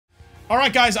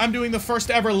Alright guys, I'm doing the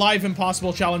first ever live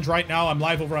impossible challenge right now. I'm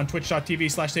live over on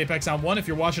twitch.tv/TheApexHound1. If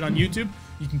you're watching on YouTube,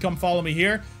 you can come follow me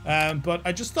here. But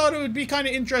I just thought it would be kind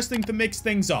of interesting to mix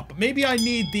things up. Maybe I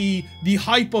need the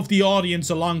hype of the audience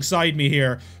alongside me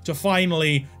here to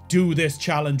finally do this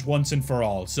challenge once and for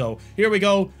all. So here we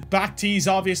go. Back tees,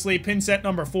 obviously. Pin set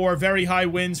number 4. Very high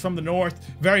winds from the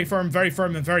north. Very firm,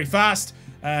 and very fast.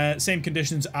 Same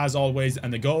conditions as always,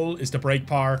 and the goal is to break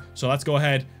par. So let's go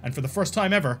ahead and for the first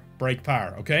time ever break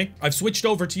par. Okay, I've switched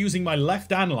over to using my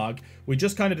left analog. We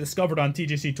just kind of discovered on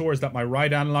TGC Tours that my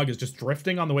right analog is just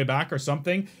drifting on the way back or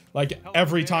something. Like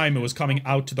every time it was coming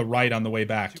out to the right on the way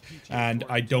back, and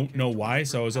I don't know why,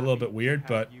 so it was a little bit weird,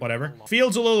 but whatever.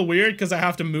 Feels a little weird because I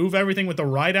have to move everything with the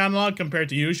right analog compared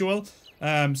to usual.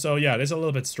 So yeah, it is a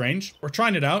little bit strange. We're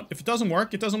trying it out. If it doesn't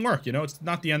work, it doesn't work. You know, it's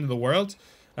not the end of the world.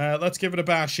 Let's give it a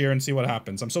bash here and see what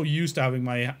happens. I'm so used to having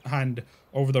my hand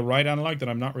over the right analog that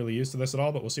I'm not really used to this at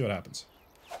all, but we'll see what happens.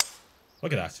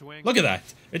 Look at that. Look at that.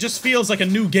 It just feels like a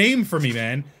new game for me,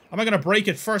 man. Am I going to break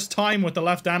it first time with the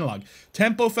left analog?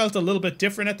 Tempo felt a little bit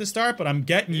different at the start, but I'm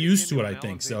getting used to it, I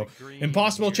think. So,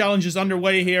 impossible challenge is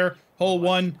underway here. Hole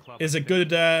 1 is a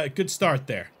good start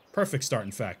there. Perfect start,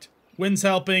 in fact. Wind's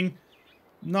helping.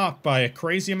 Not by a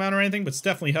crazy amount or anything, but it's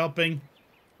definitely helping.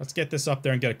 Let's get this up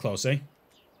there and get it close, eh?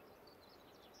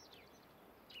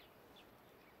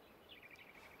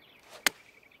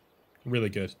 Really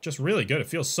good. Just really good. It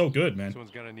feels so good, man.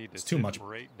 It's too much.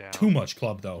 Too much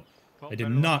club, though. I did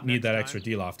not need that extra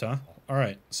D-loft, huh?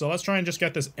 Alright, so let's try and just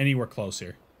get this anywhere close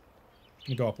here. I'm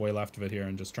gonna go up way left of it here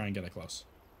and just try and get it close.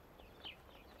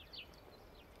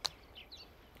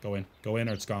 Go in. Go in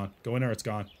or it's gone. Go in or it's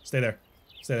gone. Stay there.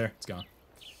 Stay there. It's gone.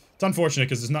 It's unfortunate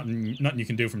because there's nothing you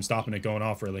can do from stopping it going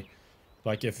off, really.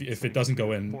 Like, if it doesn't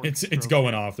go in, it's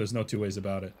going off. There's no two ways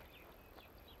about it.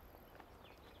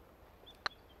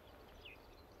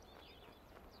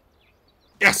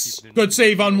 Yes! Good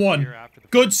save on 1.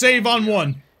 Good save on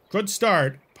 1. Good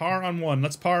start. Par on 1.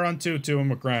 Let's par on 2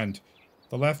 and we're grand.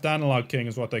 The left analog king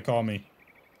is what they call me.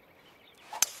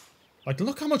 Like,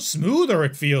 look how much smoother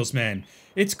it feels, man.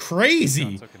 It's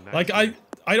crazy. Like, I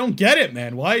don't get it,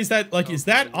 man. Why is that? Like, is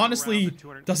that honestly,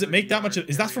 does it make that much?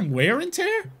 Is that from wear and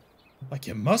tear? Like,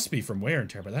 it must be from wear and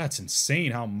tear, but that's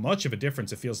insane how much of a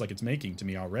difference it feels like it's making to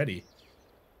me already.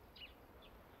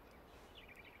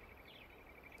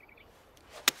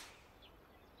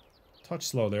 Touch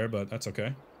slow there, but that's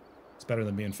okay. It's better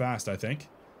than being fast, I think.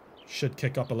 Should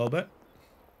kick up a little bit.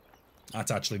 That's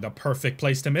actually the perfect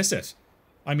place to miss it.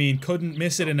 I mean, couldn't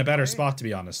miss it in a better spot, to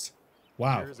be honest.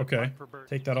 Wow, okay.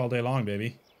 Take that all day long,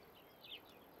 baby.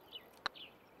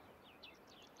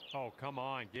 Oh, come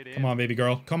on, get in. Come on, baby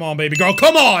girl. Come on, baby girl.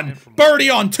 Come on! Birdie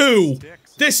on 2!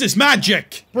 This is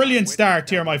magic! Brilliant start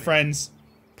here, my friends.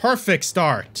 Perfect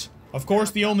start. Of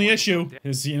course, the only issue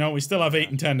is, you know, we still have 8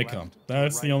 and 10 to come.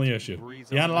 That's the only issue.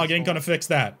 The analog ain't gonna fix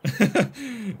that.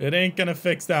 It ain't gonna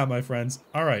fix that, my friends.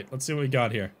 Alright, let's see what we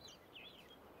got here.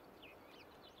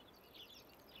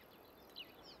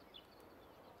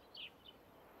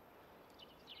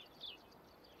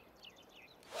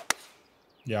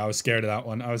 Yeah, I was scared of that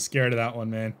one. I was scared of that one,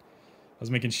 man. I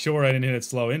was making sure I didn't hit it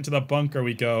slow. Into the bunker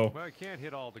we go. Well, I can't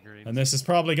hit all the greens. And this is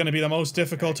probably going to be the most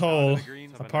difficult hole,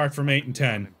 apart from 8 and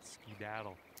 10.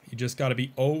 You just got to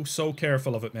be oh so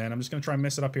careful of it, man. I'm just going to try and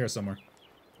miss it up here somewhere.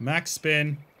 Max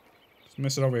spin. Just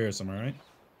miss it over here somewhere, right?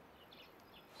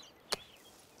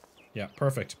 Yeah,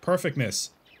 perfect. Perfect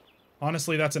miss.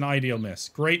 Honestly, that's an ideal miss.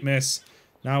 Great miss.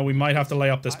 Now we might have to lay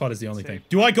up this putt is the only thing.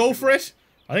 Do I go for it?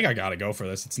 I think I got to go for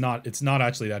this. It's not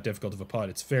actually that difficult of a putt.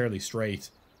 It's fairly straight,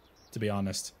 to be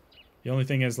honest. The only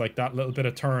thing is, like, that little bit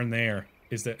of turn there.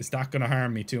 Is that going to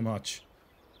harm me too much?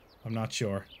 I'm not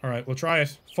sure. Alright, we'll try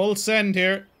it. Full send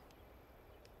here.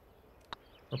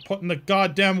 We're putting the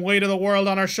goddamn weight of the world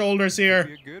on our shoulders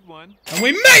here. And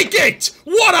we make it!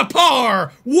 What a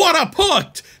par! What a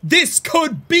putt! This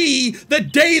could be the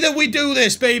day that we do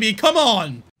this, baby! Come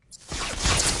on!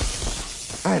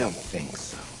 I don't think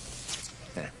so.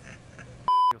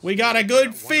 We got a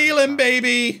good feeling,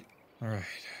 baby! Alright.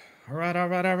 Alright,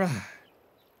 alright, alright.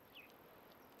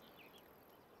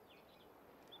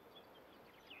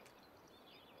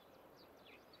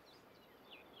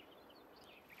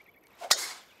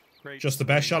 Just the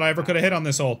best shot I ever could have hit on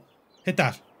this hole. Hit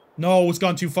that. No, it's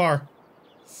gone too far.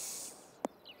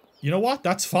 You know what?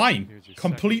 That's fine.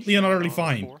 Completely and utterly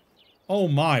fine. Oh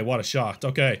my, what a shot.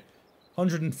 Okay.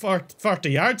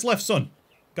 140 yards left, son.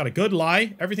 Got a good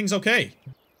lie. Everything's okay.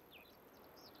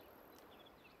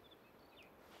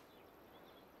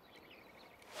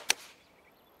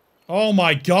 Oh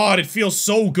my god, it feels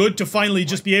so good to finally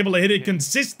just be able to hit it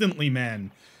consistently,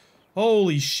 man.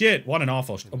 Holy shit. What an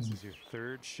awful... This is your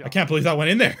third shot. I can't believe that went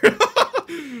in there.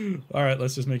 All right,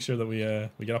 let's just make sure that we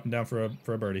get up and down for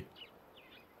a birdie.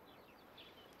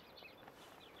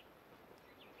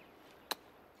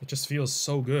 It just feels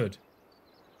so good.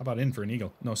 How about in for an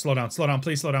eagle? No, slow down,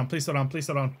 please slow down, please slow down, please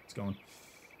slow down. It's going.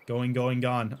 Going,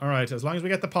 gone. All right, as long as we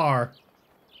get the par,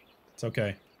 it's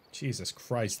okay. Jesus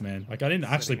Christ, man. Like, I didn't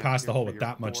actually pass the hole with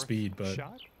that much speed, but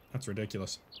that's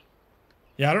ridiculous.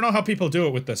 Yeah, I don't know how people do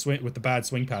it with the swing, with the bad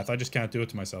swing path. I just can't do it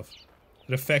to myself.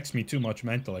 It affects me too much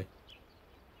mentally.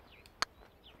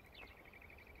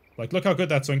 Like, look how good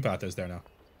that swing path is there now.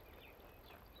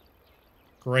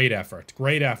 Great effort.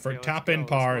 Great effort. Okay, Tap in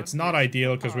par. It's not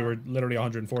ideal because we were literally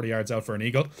 140 yards out for an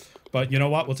eagle. But you know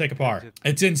what? We'll take a par.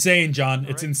 It's insane, John.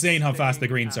 It's insane how fast the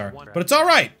greens are. But it's all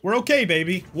right. We're okay,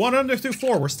 baby. 1 under through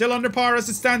 4. We're still under par as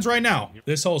it stands right now.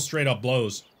 This hole straight up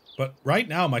blows. But right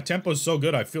now, my tempo's so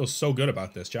good. I feel so good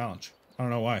about this challenge. I don't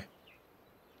know why.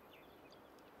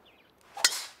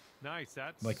 Nice.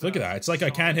 That's, like, look at that. It's like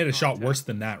I can't hit a shot worse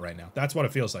than that right now. That's what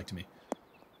it feels like to me.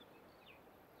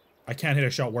 I can't hit a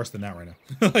shot worse than that right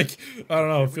now. Like, I don't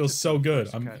know. It feels so good.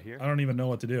 I don't even know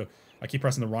what to do. I keep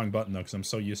pressing the wrong button, though, because I'm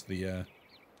so used to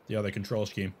the other control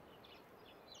scheme.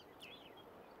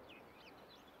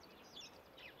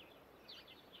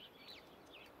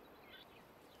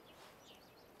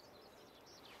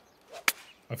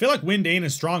 I feel like wind ain't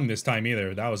as strong this time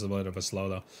either. That was a bit of a slow,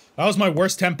 though. That was my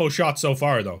worst tempo shot so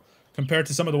far, though. Compared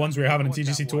to some of the ones we were having in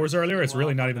TGC Tours earlier, it's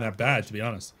really not even that bad, to be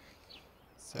honest.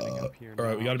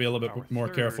 Alright, we gotta be a little bit more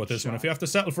careful with this one. If you have to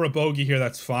settle for a bogey here,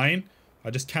 that's fine. I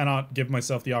just cannot give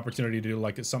myself the opportunity to do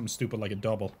like something stupid like a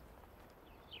double.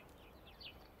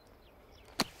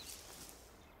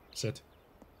 Sit.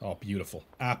 Oh, beautiful.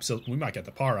 Absolutely. We might get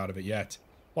the par out of it yet.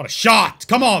 What a shot!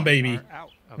 Come on, baby!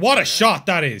 What a shot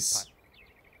that is!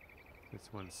 This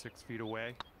one's 6 feet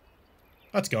away.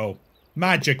 Let's go.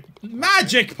 Magic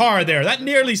par there. That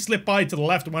nearly slipped by to the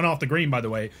left and went off the green, by the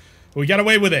way. But we got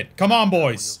away with it. Come on,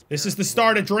 boys. This is the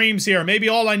start of dreams here. Maybe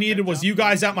all I needed was you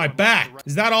guys at my back.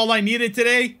 Is that all I needed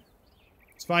today?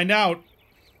 Let's find out.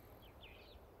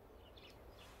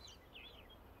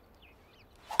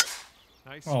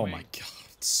 Nice Oh swing. my god.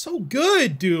 It's so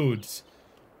good, dude.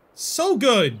 So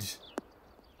good.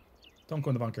 Don't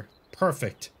go in the bunker.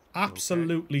 Perfect.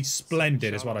 Absolutely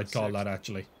splendid is what I'd call that,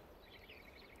 actually.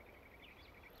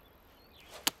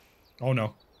 Oh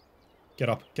no. Get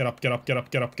up, get up, get up, get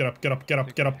up, get up, get up, get up, get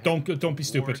up, get up. Don't be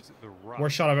stupid.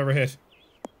 Worst shot I've ever hit.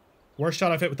 Worst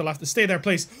shot I've hit with the left. Stay there,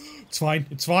 please. It's fine.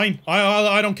 It's fine.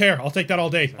 I don't care. I'll take that all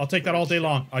day. I'll take that all day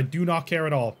long. I do not care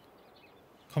at all.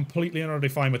 Completely and utterly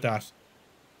fine with that.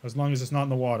 As long as it's not in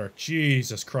the water.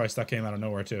 Jesus Christ, that came out of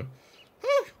nowhere too.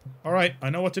 Alright, I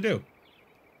know what to do.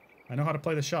 I know how to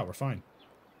play this shot. We're fine.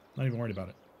 Not even worried about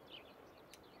it.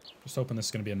 Just hoping this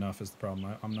is going to be enough is the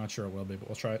problem. I'm not sure it will be, but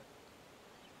we'll try it.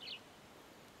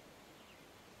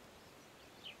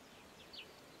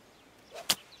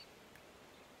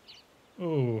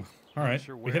 Ooh, all right.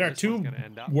 We hit our two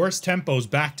worst tempos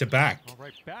back to back,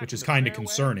 which is kind of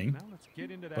concerning,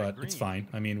 but it's fine.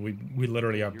 I mean, we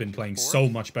literally have been playing so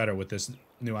much better with this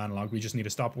new analog. We just need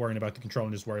to stop worrying about the control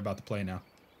and just worry about the play now.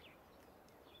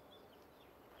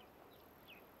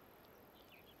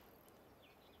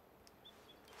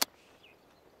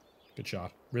 Good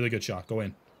shot. Really good shot. Go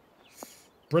in.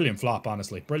 Brilliant flop,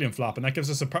 honestly. Brilliant flop. And that gives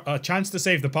us a chance to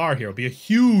save the par here. It'll be a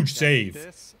huge save.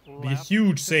 It'll be a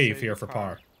huge save here for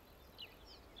par.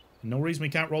 No reason we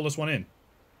can't roll this one in.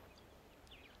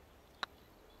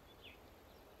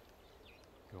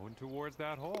 Going towards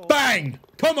that hole. Bang!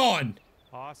 Come on!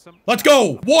 Awesome. Let's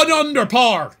go! 1 under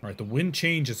par! Alright, the wind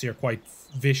changes here quite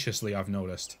viciously, I've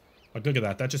noticed. Like, look at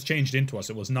that. That just changed into us.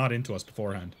 It was not into us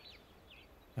beforehand.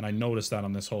 And I noticed that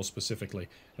on this hole specifically.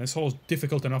 And this hole's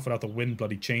difficult enough without the wind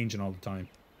bloody changing all the time.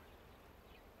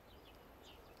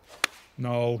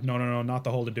 No, no, no, no, not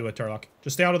the hole to do it, Turlock.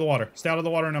 Just stay out of the water. Stay out of the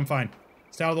water and I'm fine.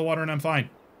 Stay out of the water and I'm fine.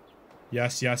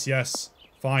 Yes, yes, yes.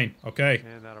 Fine. Okay.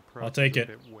 I'll take it.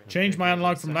 Change my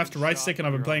analog from left to right stick and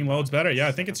I've been playing loads better. Yeah,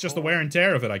 I think it's just the wear and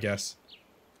tear of it, I guess.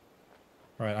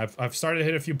 Alright, I've started to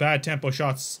hit a few bad tempo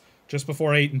shots just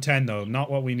before 8 and 10, though.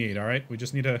 Not what we need, alright? We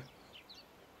just need to...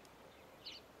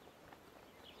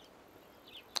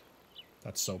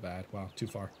 That's so bad. Wow, too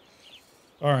far.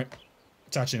 Alright.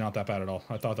 It's actually not that bad at all.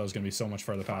 I thought that was going to be so much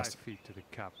further past. 5 feet to the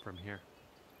cup from here.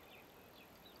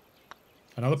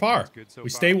 Another par. We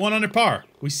stay 1 under par.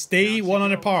 We stay 1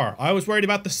 under par. I was worried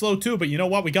about the slow too, but you know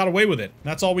what? We got away with it.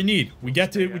 That's all we need. We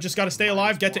just got to stay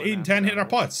alive, get to 8 and 10, hit our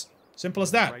putts. Simple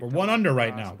as that. We're 1 under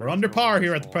right now. We're under par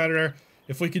here at the Predator.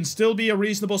 If we can still be a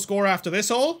reasonable score after this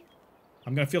hole,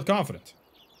 I'm going to feel confident.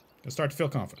 I'm going to start to feel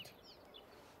confident.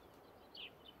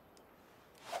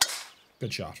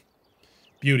 Good shot.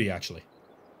 Beauty, actually.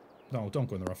 No, don't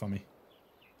go in the rough on me.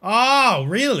 Oh,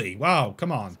 really? Wow,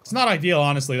 come on. It's not ideal,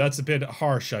 honestly. That's a bit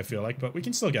harsh, I feel like, but we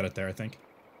can still get it there, I think.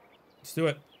 Let's do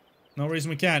it. No reason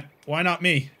we can't. Why not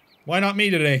me? Why not me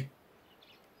today?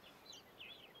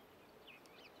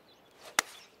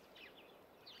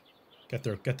 Get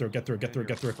through, get through, get through, get through,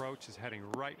 get through. Approach is heading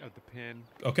right at the pin.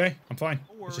 Okay, I'm fine.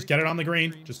 Let's just get it on the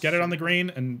green. Just get it on the green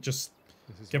and just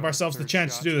give ourselves the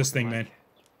chance to do this thing, man.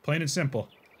 Plain and simple.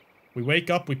 We wake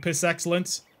up, we piss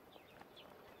excellence,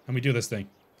 and we do this thing.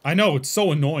 I know, it's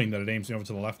so annoying that it aims me over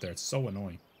to the left there. It's so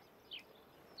annoying.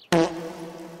 No,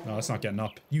 that's not getting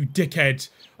up. You dickhead.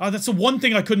 That's the one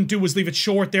thing I couldn't do was leave it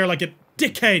short there like a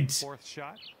dickhead. Fourth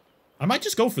shot. I might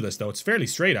just go for this, though. It's fairly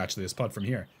straight, actually, this putt from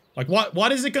here. Like,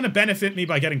 what is it going to benefit me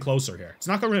by getting closer here? It's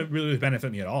not going to really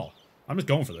benefit me at all. I'm just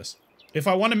going for this. If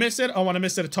I want to miss it, I want to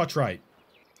miss it a touch right.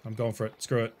 I'm going for it.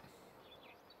 Screw it.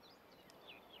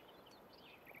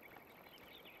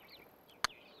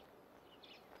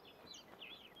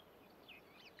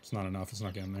 It's not enough. It's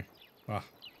not getting there. Ah.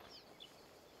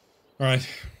 Alright.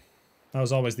 That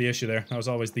was always the issue there. That was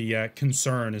always the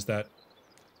concern, is that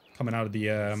coming out of the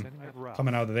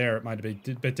coming out of there, it might be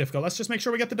a bit difficult. Let's just make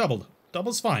sure we get the double.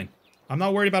 Double's fine. I'm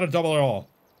not worried about a double at all.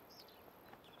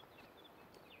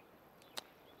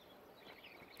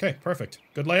 Okay, perfect.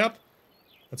 Good layup.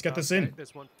 Let's get this in.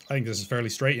 I think this is fairly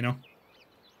straight, you know.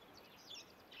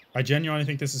 I genuinely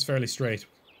think this is fairly straight.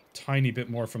 Tiny bit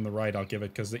more from the right, I'll give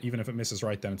it, because even if it misses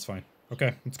right, then it's fine.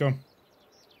 Okay, let's go.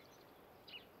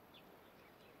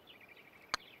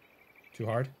 Too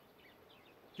hard?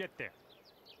 Get there.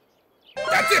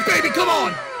 That's it, baby! Come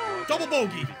on! Double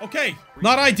bogey. Okay.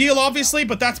 Not ideal, obviously,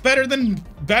 but that's better than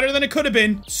it could have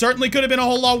been. Certainly could have been a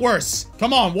whole lot worse.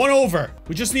 Come on, 1 over.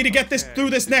 We just need to get this through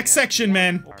this next section,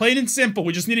 man. Plain and simple.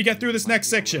 We just need to get through this next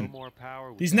section.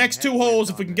 These next 2 holes,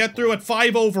 if we can get through at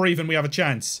 5 over even, we have a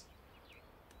chance.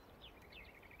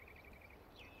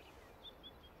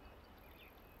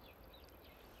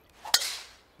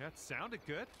 That sounded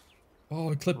good.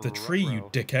 Oh, I clipped the tree, you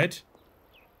dickhead.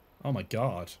 Oh my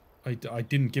god. I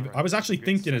didn't give it. I was actually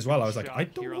thinking as well. I was like, I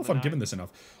don't know if I'm giving this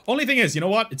enough. Only thing is, you know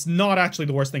what? It's not actually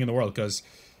the worst thing in the world, because,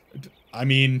 I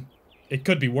mean, it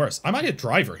could be worse. I might hit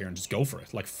driver here and just go for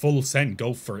it. Like, full send,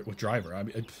 go for it with driver. I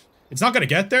mean, it's not going to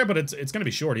get there, but it's going to be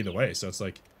short either way. So it's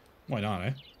like, why not,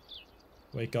 eh?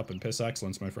 Wake up and piss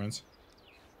excellence, my friends.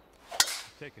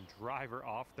 Taking driver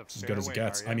off the as good as it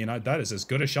gets. I mean, that is as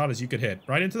good a shot as you could hit.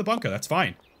 Right into the bunker. That's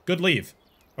fine. Good leave.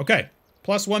 Okay.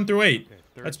 +1 through 8.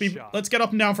 Okay, let's get up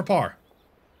and down for par.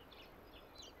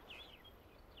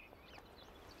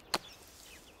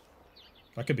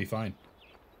 That could be fine.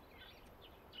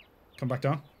 Come back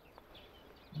down.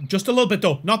 Just a little bit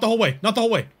though. Not the whole way. Not the whole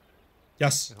way.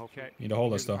 Yes. Okay. Need to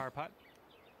hold this though.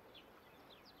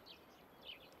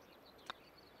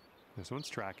 This one's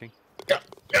tracking.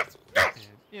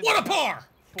 What a par!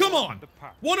 Come on!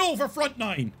 1 over front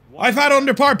 9. I've had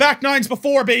under par back 9s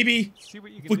before, baby.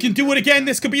 We can do it again.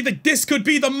 This could be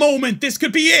the moment. This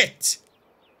could be it.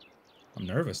 I'm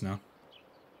nervous now.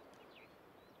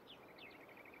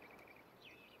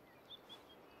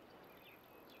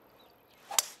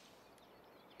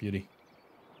 Beauty.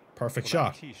 Perfect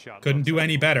shot. Couldn't do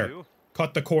any better.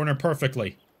 Cut the corner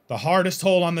perfectly. The hardest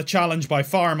hole on the challenge by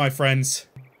far, my friends.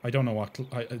 I don't know what...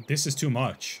 this is too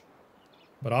much.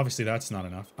 But obviously that's not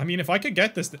enough. I mean, if I could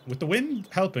get this... with the wind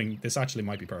helping, this actually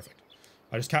might be perfect.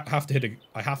 I just have to hit it...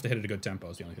 I have to hit it at a good tempo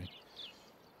is the only thing.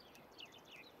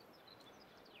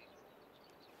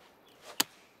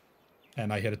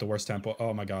 And I hit it the worst tempo.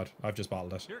 Oh my god. I've just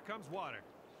bottled it. Here comes water.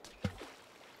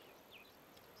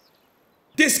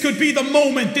 This could be the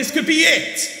moment! This could be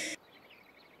it!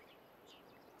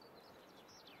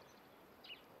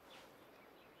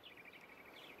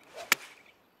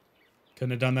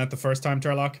 Couldn't have done that the first time,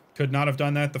 Turlock. Could not have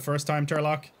done that the first time,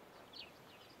 Turlock.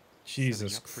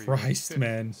 Jesus Christ,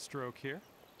 man. Stroke here.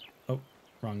 Oh,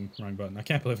 wrong button. I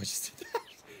can't believe I just did that.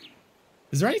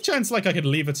 Is there any chance, like, I could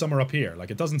leave it somewhere up here?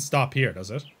 Like, it doesn't stop here, does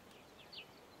it?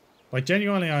 Like,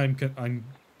 genuinely, has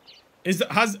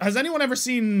anyone ever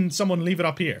seen someone leave it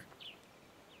up here?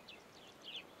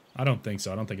 I don't think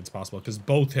so. I don't think it's possible, because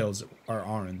both hills are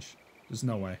orange. There's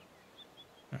no way.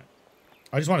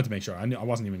 I just wanted to make sure. I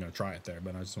wasn't even going to try it there,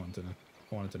 but I just wanted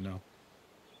to know.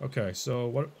 Okay, so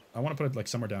what... I want to put it, like,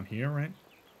 somewhere down here, right?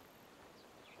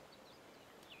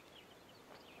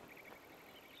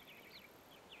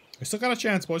 I still got a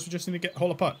chance, boys. We just need to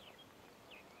hold a putt.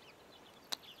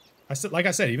 Like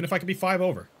I said, even if I could be 5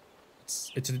 over, it's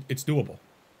doable.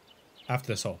 After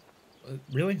this hole.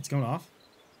 Really? It's going off?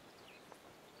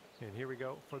 And here we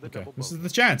go for the Okay, double this is bogey. the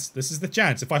chance. This is the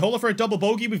chance. If I hole it for a double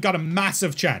bogey, we've got a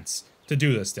massive chance to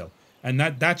do this still. And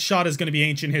that shot is going to be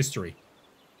ancient history.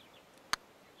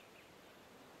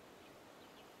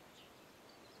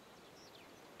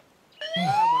 Went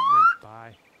right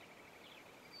by.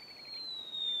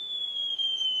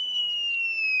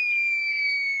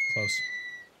 Close.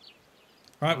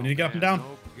 All right, we need to get up and down.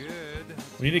 No good.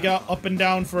 We need to get up and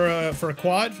down for a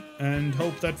quad and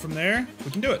hope that from there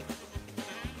we can do it.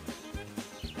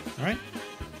 All right.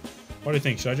 What do you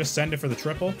think? Should I just send it for the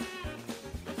triple?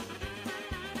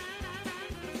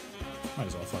 Might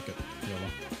as well. Fuck it.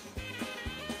 YOLO.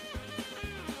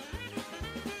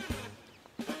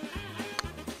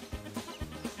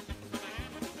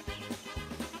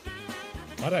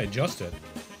 How did I adjust it?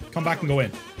 Come back and go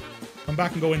in. Come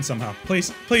back and go in somehow.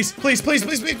 Please, please, please, please,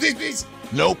 please, please, please, please.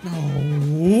 Nope.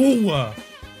 No.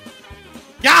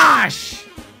 Gosh!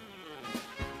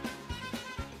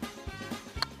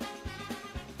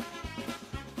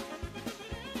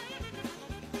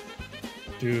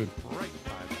 Dude, Right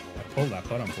by the I pulled that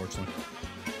putt, unfortunately.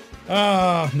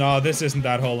 Oh, no, this isn't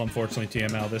that hole, unfortunately,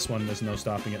 TML. This one, there's no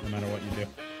stopping it no matter what you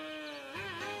do.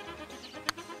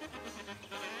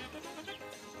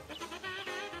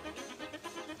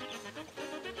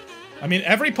 I mean,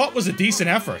 every putt was a decent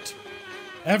effort.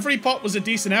 Every putt was a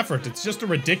decent effort. It's just a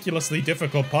ridiculously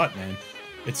difficult putt, man.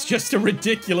 It's just a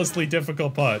ridiculously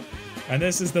difficult putt. And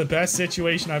this is the best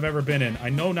situation I've ever been in. I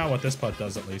know now what this putt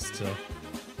does, at least, so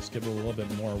let's give it a little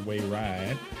bit more way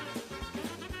right.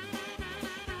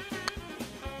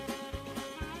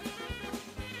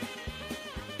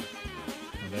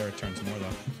 Oh, there it turns more,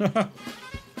 though.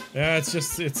 Yeah, it's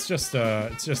just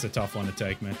a tough one to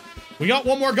take, man. We got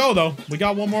one more go, though. We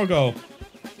got one more go.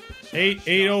 Eight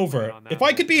over. If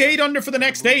I could be 8 under for the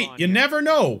next 8, you never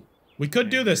know. We could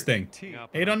do this thing.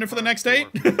 8 under for the next 8?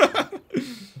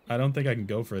 I don't think I can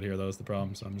go for it here, though, is the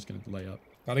problem, so I'm just gonna lay up.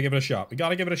 Gotta give it a shot. We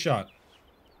gotta give it a shot.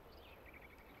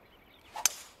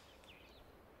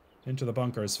 Into the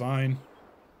bunker is fine.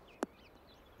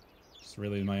 It's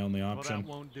really my only option. Well, that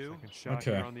won't do.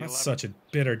 Okay, that's such a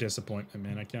bitter disappointment,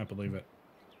 man. I can't believe it.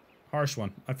 Harsh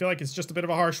one. I feel like it's just a bit of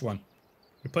a harsh one.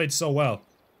 We played so well.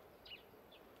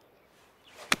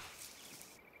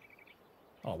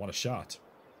 Oh, what a shot.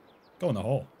 Go in the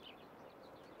hole.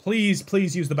 Please,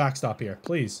 please use the backstop here.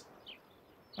 Please.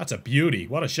 That's a beauty.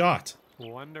 What a shot.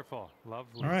 Wonderful.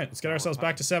 Lovely. All right, let's get ourselves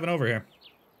back to 7 over here.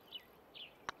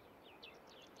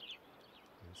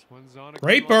 This one's on a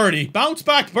Great good line. birdie. Bounce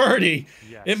back birdie.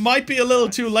 Yes. It might be a little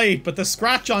too late, but the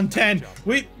scratch on 10.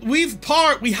 We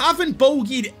haven't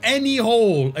bogeyed any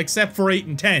hole except for 8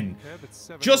 and 10. Yeah, but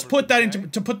 7 Just over put that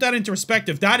today. into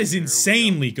perspective. That is Here we go.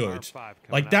 insanely Par good. 5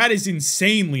 coming Like up. that is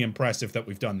insanely impressive that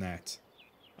we've done that.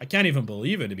 I can't even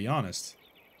believe it, to be honest.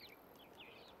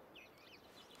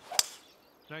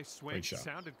 Nice swing. Great shot.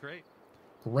 Sounded great.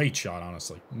 Great shot,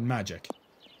 honestly. Magic.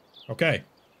 Okay,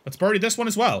 let's birdie this one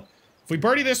as well. If we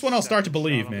birdie this one, I'll start to Second shot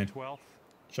believe, on the man. 12th.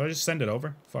 Should I just send it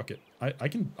over? Fuck it. I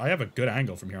have a good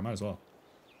angle from here. I might as well.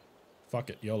 Fuck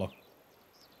it. YOLO.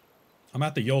 I'm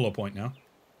at the YOLO point now.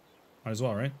 Might as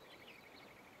well, right?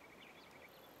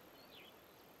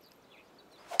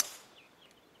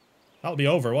 That'll be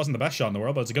over. It wasn't the best shot in the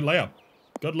world, but it's a good layup.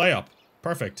 Good layup.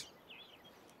 Perfect.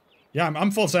 Yeah,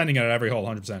 I'm full sending it at every hole,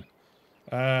 100%.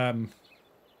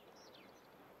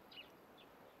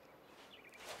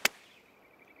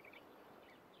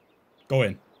 Go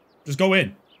in. Just go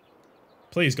in.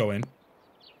 Please go in.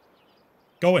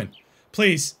 Go in.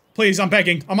 Please. Please, I'm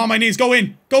begging. I'm on my knees. Go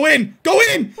in. Go in. Go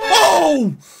in.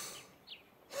 Oh!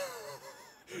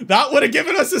 That would have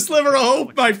given us a sliver of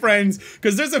hope, my friends.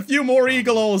 Because there's a few more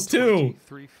eagle holes, too.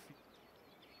 23 feet.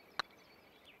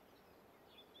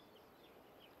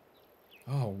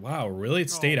 Oh, wow. Really? It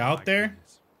stayed Oh, out my there?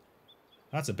 goodness.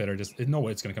 That's a bitter... No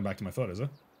way it's going to come back to my foot, is it?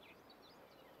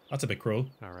 That's a bit cruel.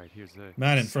 All right, here's the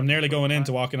Man, and from nearly going in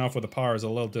to 7-foot walking off with a par is a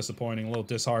little disappointing, a little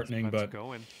disheartening, putt. Let's but...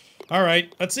 go in.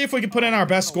 Alright, let's see if we can put in our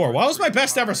best score. What was my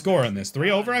best ever score in this? 3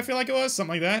 over, I feel like it was?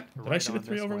 Something like that? Did I Right shoot a on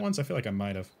 3 this over one. once? I feel like I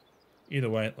might have. Either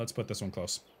way, let's put this one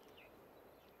close.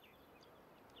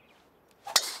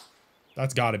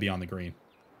 That's gotta be on the green.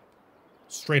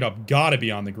 Straight up gotta be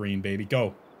on the green, baby.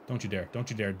 Go. Don't you dare. Don't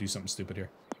you dare do something stupid here.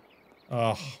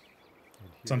 Oh, And It's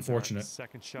here's our unfortunate.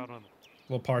 Second shot on.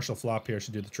 little partial flop here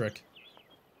should do the trick.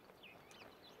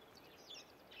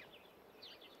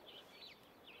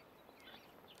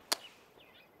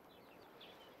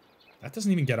 That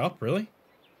doesn't even get up, really?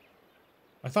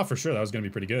 I thought for sure that was going to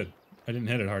be pretty good. I didn't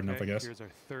hit it hard enough, I Okay, guess. here's our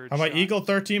third Have I shot. eagled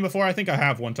 13 before? I think I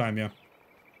have one time, yeah.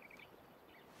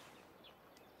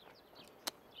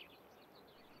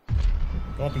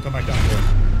 Go up and come back down.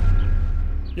 Boy.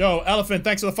 Yo, Elephant,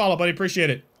 thanks for the follow, buddy. Appreciate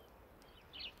it.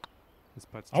 This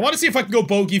putt's I want to see if I can go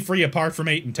bogey-free apart from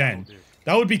 8 and 10.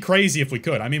 That would be crazy if we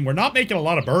could. I mean, we're not making a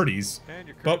lot of birdies,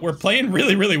 but we're playing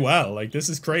really, really well. Like, this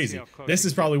is crazy. This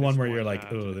is probably one where you're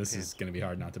like, oh, this is going to be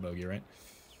hard not to bogey, right?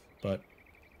 But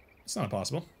it's not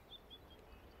impossible.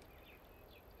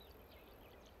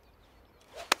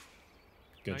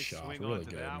 Good Nice shot. swing Really onto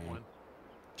good, that man. one.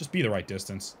 Just be the right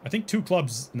distance. I think 2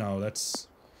 clubs... No, that's...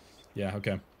 Yeah,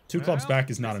 okay. 2 clubs back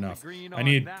is not enough. I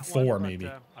need 4, maybe.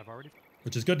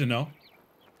 Which is good to know.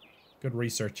 Good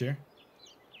research here.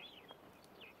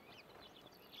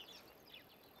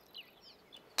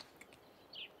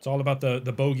 It's all about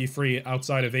the bogey-free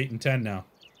outside of 8 and 10 now.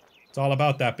 It's all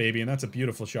about that, baby, and that's a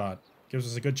beautiful shot. Gives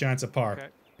us a good chance at par. Okay,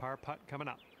 par putt coming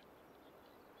up.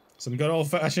 Some good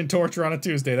old-fashioned torture on a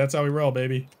Tuesday. That's how we roll,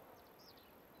 baby.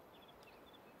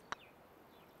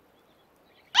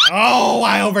 Oh,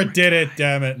 I overdid it,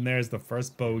 damn it. And there's the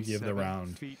first bogey of the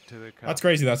round. That's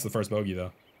crazy that's the first bogey,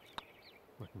 though.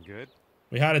 Looking good.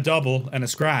 We had a double and a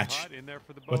scratch.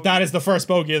 But that is the first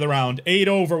bogey of the round. 8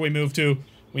 over we move to.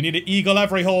 We need to eagle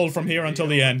every hole from here until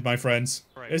the end, my friends.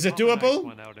 Is it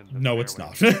doable? No, it's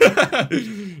not.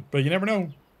 But you never know.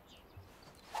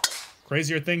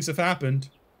 Crazier things have happened.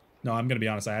 No, I'm going to be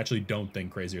honest. I actually don't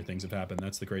think crazier things have happened.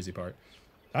 That's the crazy part.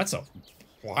 That's a...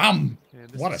 Wham!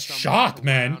 What a shot,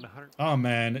 man. Oh,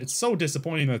 man. It's so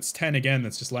disappointing that it's 10 again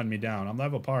that's just letting me down. I'm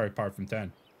level par apart from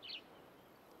 10.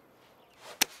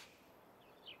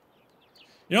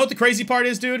 You know what the crazy part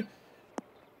is, dude?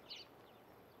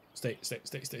 Stay.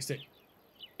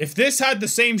 If this had the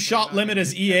same shot limit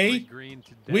as EA,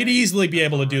 we'd easily be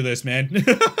able to do this, man.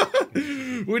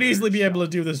 We'd easily be able to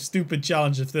do this stupid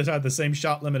challenge if this had the same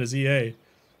shot limit as EA.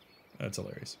 That's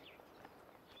hilarious.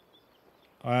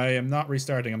 I am not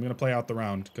restarting. I'm gonna play out the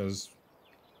round because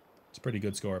it's a pretty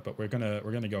good score, but we're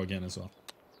gonna go again as well.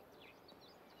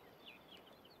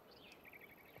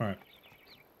 All right.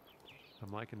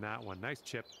 I'm liking that one. Nice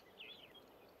chip.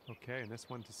 Okay, and this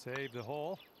one to save the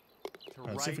hole. All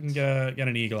right, see if we can get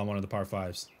an eagle on one of the par 5s.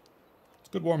 It's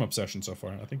a good warm-up session so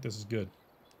far. I think this is good.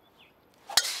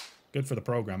 Good for the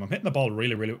program. I'm hitting the ball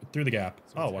really, really through the gap.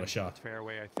 Oh, what a shot.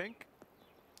 Fairway, I think.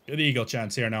 Good eagle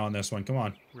chance here now on this one. Come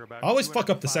on. I always fuck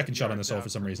up the second shot on this hole for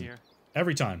some reason.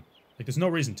 Every time. Like, there's no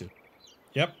reason to.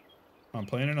 Yep. I'm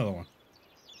playing another one.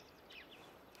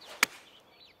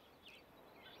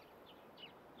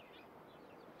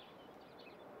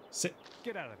 Sit.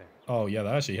 Get out of there. Oh, yeah,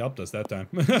 that actually helped us that time.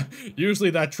 Usually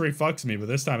that tree fucks me, but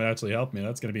this time it actually helped me.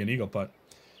 That's going to be an eagle putt.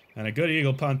 And a good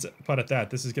eagle putt at that.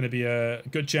 This is going to be a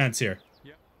good chance here.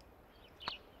 Yep.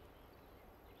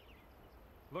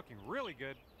 Looking really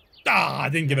good. Ah, I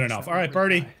didn't give it enough. All right,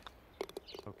 birdie.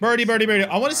 Birdie.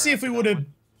 I want to see if we would have,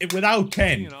 without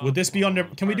 10, would this be under,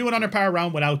 can we do it under par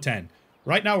round without 10?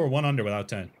 Right now we're 1 under without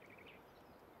 10.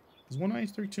 Is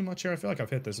 193 too much here? I feel like I've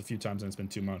hit this a few times and it's been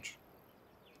too much.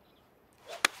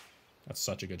 That's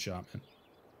such a good shot, man.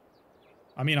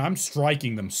 I mean, I'm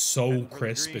striking them so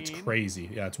crisp, it's crazy.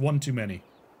 Yeah, it's 1 too many.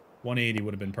 180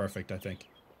 would have been perfect, I think.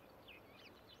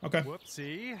 Okay.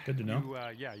 Whoopsie. Good to know.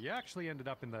 Yeah, you actually ended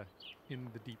up in the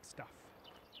deep stuff.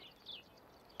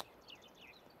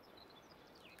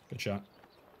 Good shot.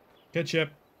 Good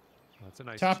chip. That's a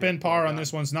nice Tap chip. in par on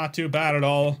this one's not too bad at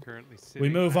all. Currently We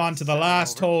move on to the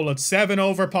last hole at 7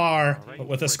 over par, but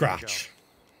with a scratch.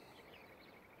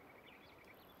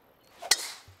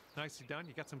 Nicely done.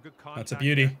 You got some good contact. That's a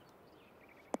beauty. There.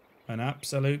 An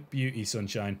absolute beauty,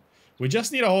 sunshine. We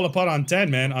just need a hole to putt on 10,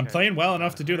 man. I'm playing well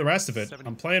enough to do the rest of it.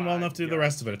 I'm playing well enough to do the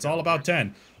rest of it. It's all about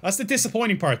 10. That's the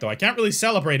disappointing part, though. I can't really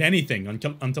celebrate anything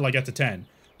until I get to 10.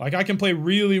 Like, I can play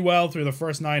really well through the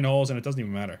first 9 holes, and it doesn't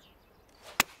even matter.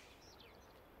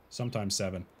 Sometimes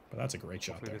 7. But that's a great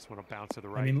shot there. This one will bounce to the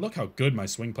right. I mean, look how good my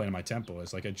swing play and my tempo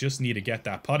is. Like, I just need to get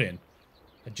that putt in.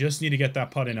 I just need to get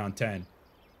that putt in on 10.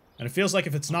 And it feels like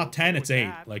if it's not 10, it's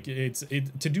 8. Like,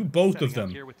 to do both of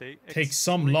them takes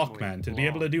some luck, man. To be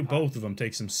able to do both of them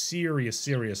takes some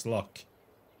serious luck.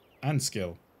 And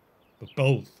skill. But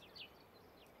both.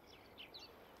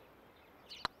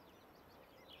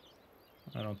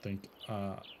 I don't think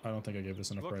I gave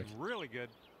this enough break. Really good.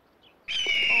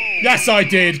 Yes, I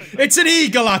did. It's an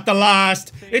eagle at the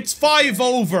last. It's 5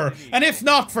 over. And if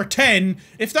not for 10,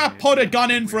 if that putt had gone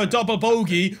in for a double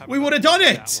bogey, we would have done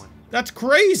it. That's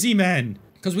crazy, man.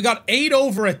 Because we got 8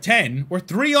 over at 10. We're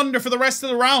 3 under for the rest of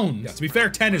the round. Yeah, to be fair,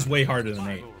 10 is way harder than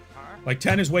 8. Like,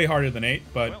 10 is way harder than 8,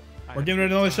 but we're giving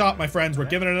it another shot, my friends. We're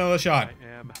giving it another shot.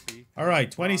 All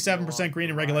right, 27%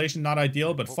 green in regulation, not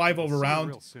ideal, but 5 over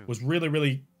round was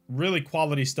really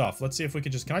quality stuff. Let's see if we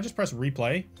could just, can I just press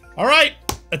replay? All right,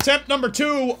 Attempt number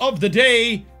 2 of the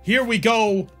day. Here we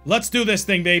go. Let's do this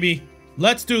thing, baby.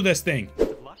 Let's do this thing.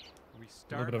 Good luck. We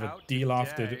A little start bit of a out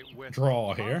de-lofted today with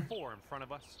draw par here. 4 in front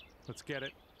of us. Let's get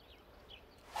it.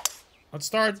 Let's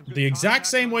start the exact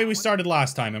same way we started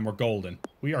last time, and we're golden.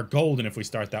 We are golden if we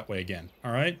start that way again.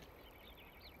 All right?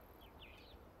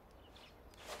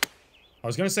 I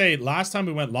was going to say, last time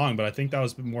we went long, but I think that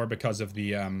was more because of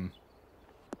the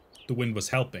wind was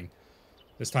helping.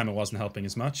 This time it wasn't helping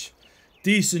as much.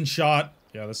 Decent shot.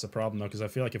 Yeah, this is a problem, though, because I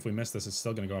feel like if we miss this, it's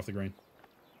still going to go off the green.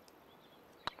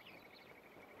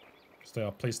 Stay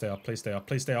up, please stay up, please stay up,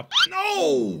 please stay up.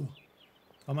 No!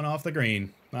 Coming off the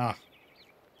green. Ah.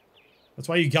 That's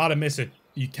why you gotta miss it.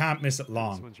 You can't miss it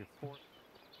long.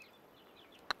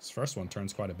 This first one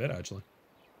turns quite a bit, actually.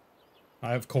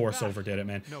 I, of course, overdid it,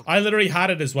 man. I literally had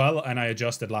it as well, and I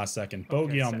adjusted last second.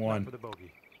 Bogey on 1.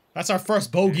 That's our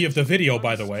first bogey of the video,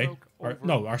 by the way.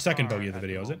 No, our second bogey of the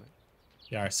video, is it?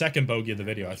 Yeah, our second bogey of the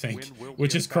video, I think.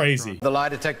 Which is crazy. The lie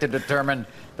detector determined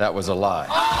that was a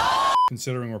lie.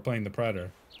 Considering we're playing the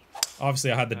Predator.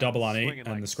 Obviously, I had the double on 8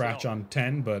 and the scratch on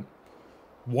 10, but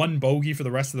 1 bogey for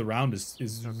the rest of the round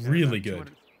is really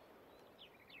good.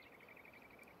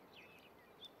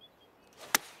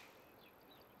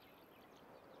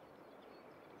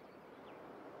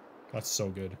 That's so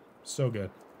good. So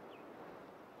good.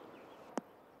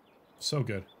 So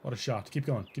good. What a shot. Keep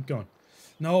going. Keep going.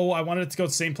 No, I wanted it to go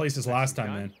the same place as last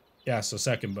time, man. Yeah, so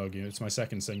second bogey. It's my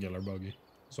second singular bogey.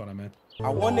 That's what I meant. I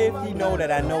wonder if you know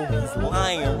that I know he's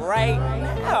lying right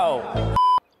now.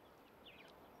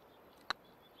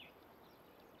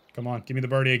 Come on, give me the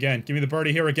birdie again. Give me the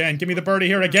birdie here again. Give me the birdie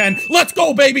here again. Let's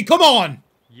go, baby. Come on.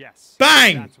 Yes.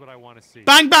 Bang. That's what I want to see.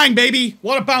 Bang, bang, baby.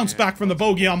 What a bounce back from the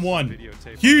bogey on 1.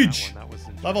 Huge.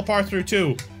 Level par through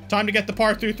 2. Time to get the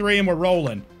par through 3 and we're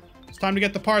rolling. It's time to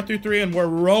get the par through 3 and we're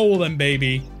rolling,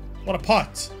 baby. What a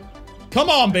putt. Come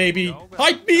on, baby.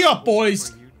 Hype me up,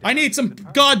 boys. I need some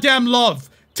goddamn love.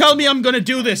 Tell me I'm gonna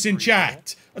do this in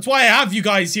chat. That's why I have you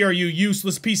guys here, you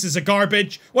useless pieces of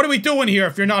garbage. What are we doing here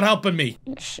if you're not helping me?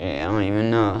 Shit, I don't even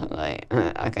know. Like,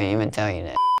 I can't even tell you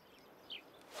that.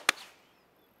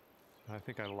 I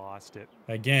think I lost it.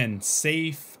 Again,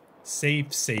 safe,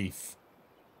 safe, safe.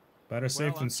 Better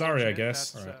safe than sorry, I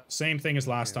guess. All right. Same thing as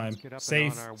last time.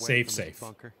 Safe, safe, safe.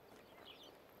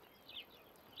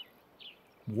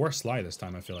 Worse lie this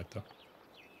time, I feel like, though.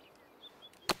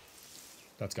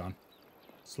 That's gone.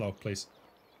 Slow, please.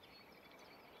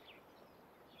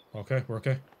 Okay, we're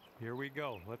okay. Here we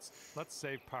go. Let's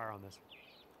save par on this.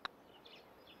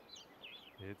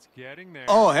 It's getting there.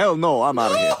 Oh, hell no, I'm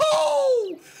out of here.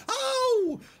 Oh!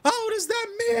 Oh! How does that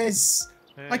miss?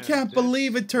 I can't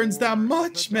believe it turns that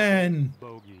much, man.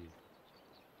 Bogey.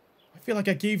 I feel like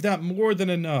I gave that more than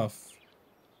enough.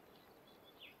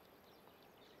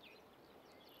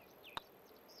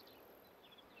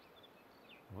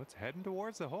 Well, it's heading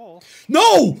towards the hole.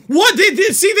 No! What did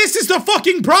this? See, this is the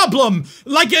fucking problem.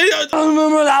 Like,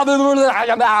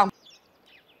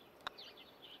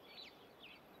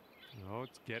 Oh,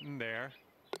 it's getting there.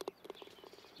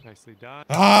 Nicely done.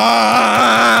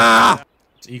 ah!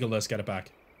 It's eagle-less. Get it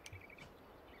back.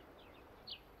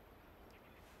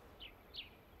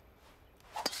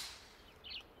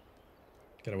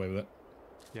 Get away with it.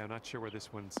 Yeah, I'm not sure where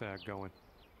this one's going.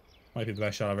 Might be the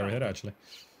best shot I've ever hit, actually.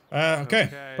 Okay,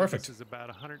 perfect. This is about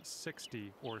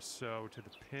 160 or so to the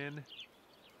pin.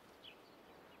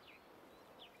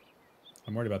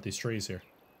 I'm worried about these trees here.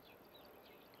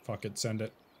 Fuck it, send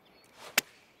it.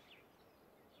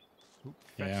 Oop,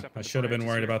 Yeah, I should have been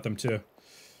worried about them too.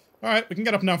 Alright, we can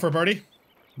get up now for a birdie.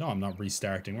 No, I'm not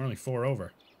restarting. We're only 4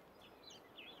 over.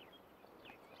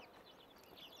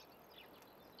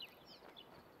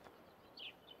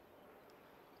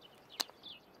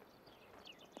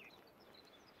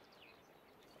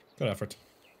 Good effort.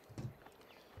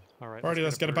 All right, Birdie,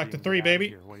 let's get it back to birdie 3, and get out of baby.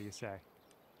 here. What do you say?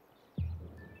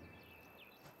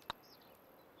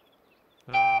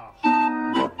 Oh.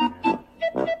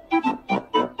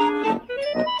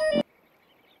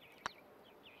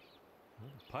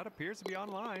 Putt appears to be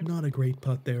online. Not a great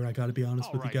putt there, I gotta be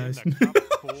honest with you guys. Can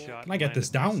Can I get this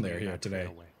down there here today?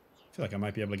 I feel like I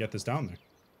might be able to get this down there.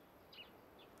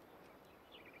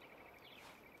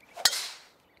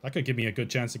 That could give me a good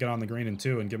chance to get on the green in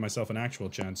 2 and give myself an actual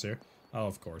chance here. Oh,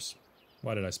 of course.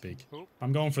 Why did I speak? Oop.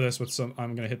 I'm going for this with some...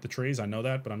 I'm going to hit the trees. I know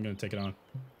that, but I'm going to take it on.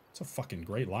 It's a fucking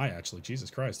great lie, actually.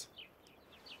 Jesus Christ.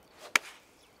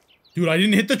 Dude, I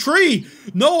didn't hit the tree!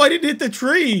 No, I didn't hit the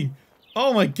tree!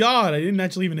 Oh my god, I didn't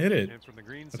actually even hit it.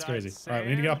 That's crazy. Alright, we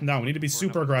need to get up and down. We need to be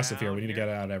super aggressive here. We need to get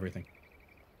out everything.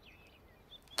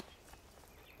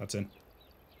 That's in.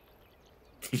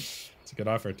 It's a good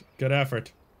effort. Good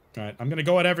effort. All right, I'm gonna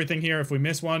go at everything here. If we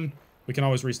miss one, we can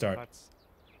always restart. That's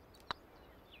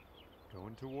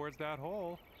going towards that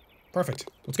hole. Perfect.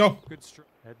 Let's go. Good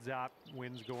heads up.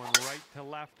 Wind's going right to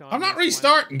left on I'm not this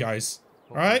restarting, guys.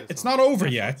 All right, it's not over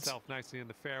yet. Nicely in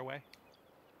the fairway.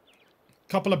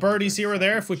 Couple of birdies here or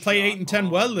there. If we play 8 and 10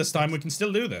 well this time, we can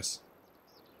still do this.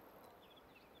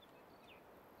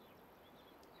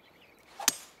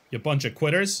 You bunch of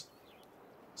quitters.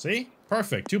 See?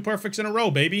 Perfect. 2 perfects in a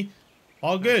row, baby.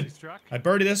 All good. I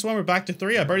birdie this one. We're back to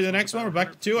 3. I birdie the next one. We're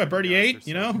back to 2. I birdie 8,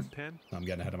 you know? I'm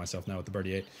getting ahead of myself now with the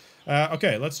birdie 8.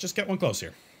 Okay, let's just get one close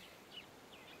here.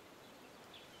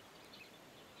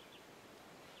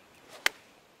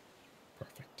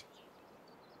 Perfect.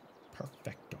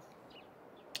 Perfecto.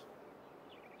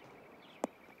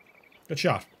 Good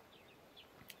shot.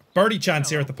 Birdie chance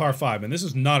here at the par 5, and this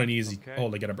is not an easy hole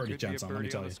to get a birdie chance on, let me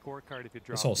tell you.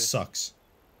 This hole sucks.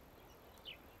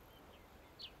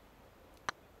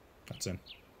 That's in.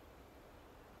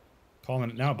 Calling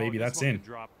it now, baby. That's in.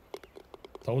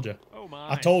 Told you.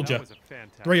 I told you.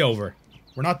 3 over.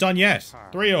 We're not done yet.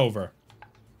 3 over.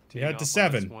 He had to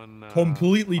 7.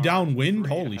 Completely downwind.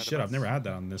 Holy shit, I've never had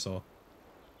that on this hole.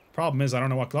 Problem is, I don't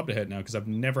know what club to hit now because I've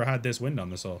never had this wind on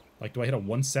this hole. Like, do I hit a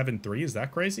 173? Is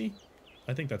that crazy?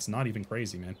 I think that's not even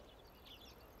crazy, man.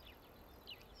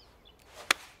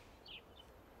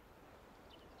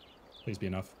 Please be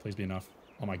enough. Please be enough.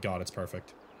 Oh my god, it's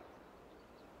perfect.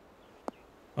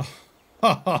 Oh.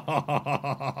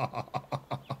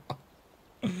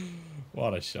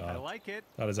 What a shot. I like it.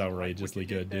 That is outrageously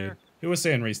good, dude. Who was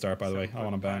saying restart, by the way? I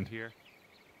want a band.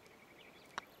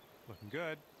 Looking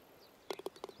good.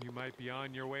 You might be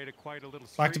on your way to quite a little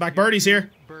back-to-back birdies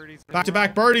here.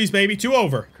 Back-to-back birdies, baby. 2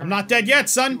 over. I'm not dead yet,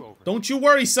 son. Don't you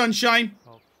worry, sunshine.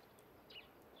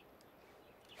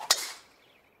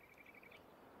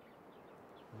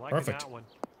 Perfect.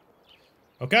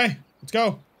 Okay, let's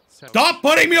go. Stop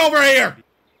putting me over here!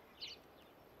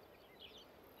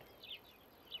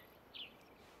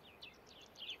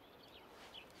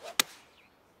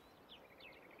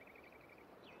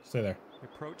 Stay there.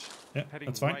 Approach. Yeah,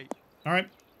 that's fine. Right. All right.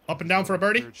 Up and down for a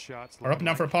birdie? Or up and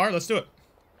down for a par? Let's do it.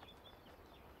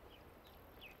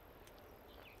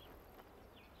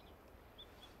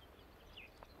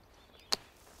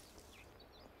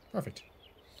 Perfect.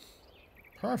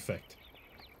 Perfect.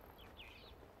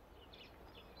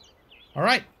 All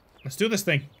right. Let's do this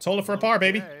thing. Let's hold it for a par,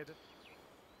 baby.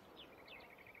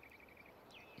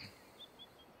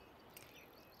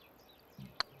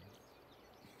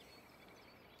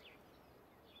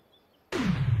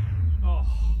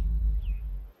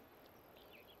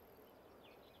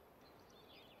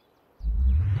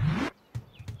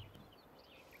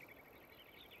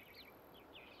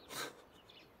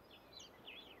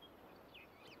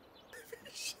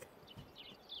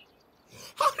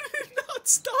 How did it not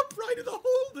stop right in the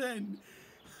hole then?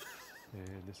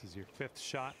 And this is your 5th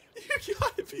shot. You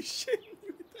gotta be shitting me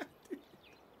with that, dude.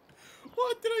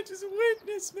 What did I just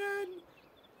witness, man?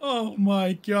 Oh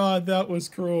my god, that was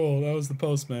cruel. That was the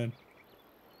postman.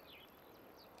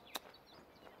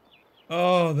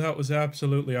 Oh, that was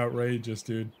absolutely outrageous,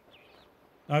 dude.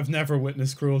 I've never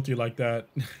witnessed cruelty like that.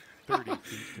 30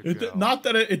 feet to go. Not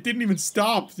that it didn't even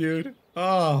stop, dude.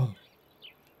 Oh.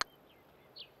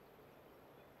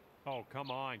 Oh,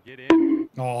 come on, get in.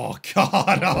 Oh,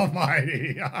 God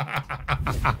almighty.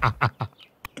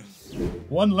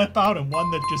 One lip out and one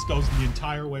that just goes the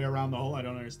entire way around the hole. I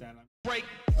don't understand. Break.